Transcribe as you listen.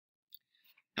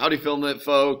Howdy Filmlit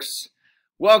folks.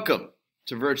 Welcome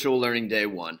to Virtual Learning Day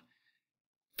 1.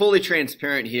 Fully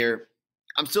transparent here.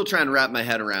 I'm still trying to wrap my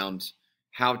head around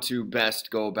how to best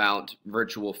go about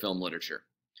virtual film literature.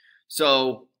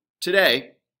 So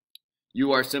today,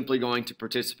 you are simply going to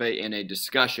participate in a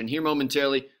discussion. Here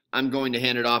momentarily, I'm going to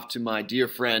hand it off to my dear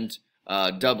friend,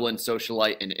 Dublin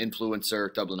socialite and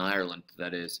influencer, Dublin, Ireland,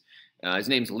 that is. His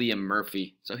name's Liam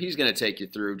Murphy. So he's going to take you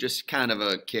through just kind of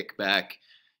a kickback,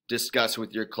 discuss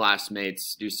with your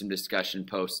classmates, do some discussion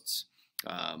posts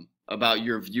about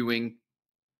your viewing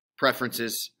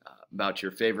preferences, about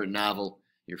your favorite novel,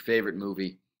 your favorite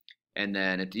movie, and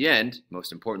then at the end,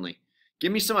 most importantly,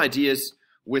 give me some ideas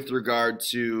with regard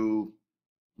to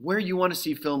where you want to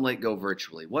see FilmLit go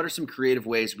virtually. What are some creative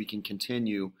ways we can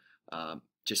continue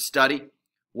to study?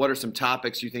 What are some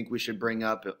topics you think we should bring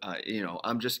up?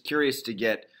 I'm just curious to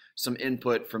get some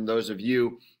input from those of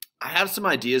you. I have some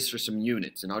ideas for some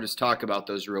units, and I'll just talk about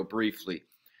those real briefly.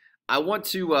 I want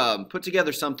to put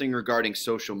together something regarding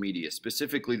social media,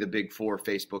 specifically the big four: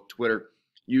 Facebook, Twitter,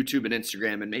 YouTube, and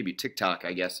Instagram, and maybe TikTok,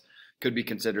 I guess, could be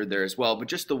considered there as well. But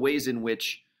just the ways in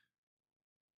which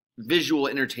visual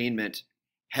entertainment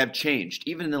have changed,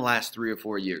 even in the last 3 or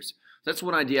 4 years. That's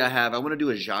one idea I have. I want to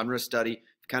do a genre study.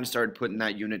 I've kind of started putting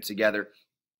that unit together.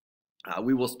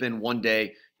 We will spend one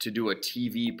day to do a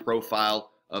TV profile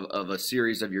of a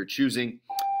series of your choosing.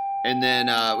 And then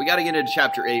we got to get into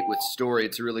chapter 8 with story.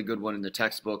 It's a really good one in the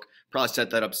textbook. Probably set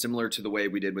that up similar to the way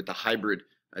we did with the hybrid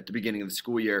at the beginning of the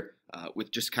school year,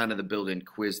 with just kind of the built-in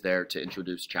quiz there to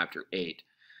introduce chapter 8.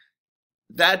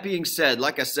 That being said,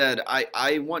 like I said,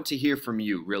 I want to hear from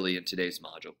you really in today's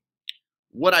module.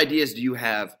 What ideas do you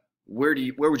have? Where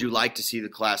would you like to see the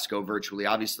class go virtually?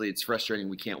 Obviously, it's frustrating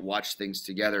we can't watch things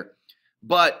together,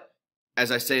 but as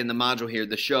I say in the module here,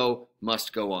 the show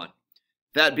must go on.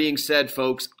 That being said,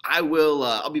 folks,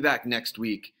 I'll be back next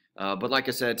week. But like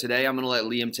I said, today I'm going to let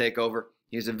Liam take over.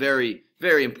 He's a very,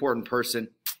 very important person.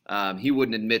 He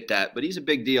wouldn't admit that, but he's a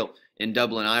big deal in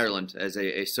Dublin, Ireland as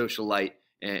a socialite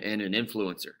and an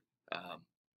influencer.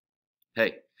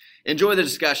 Hey, enjoy the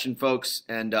discussion, folks,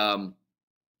 and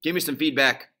give me some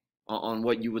feedback on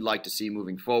what you would like to see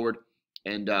moving forward.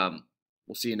 And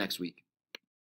we'll see you next week.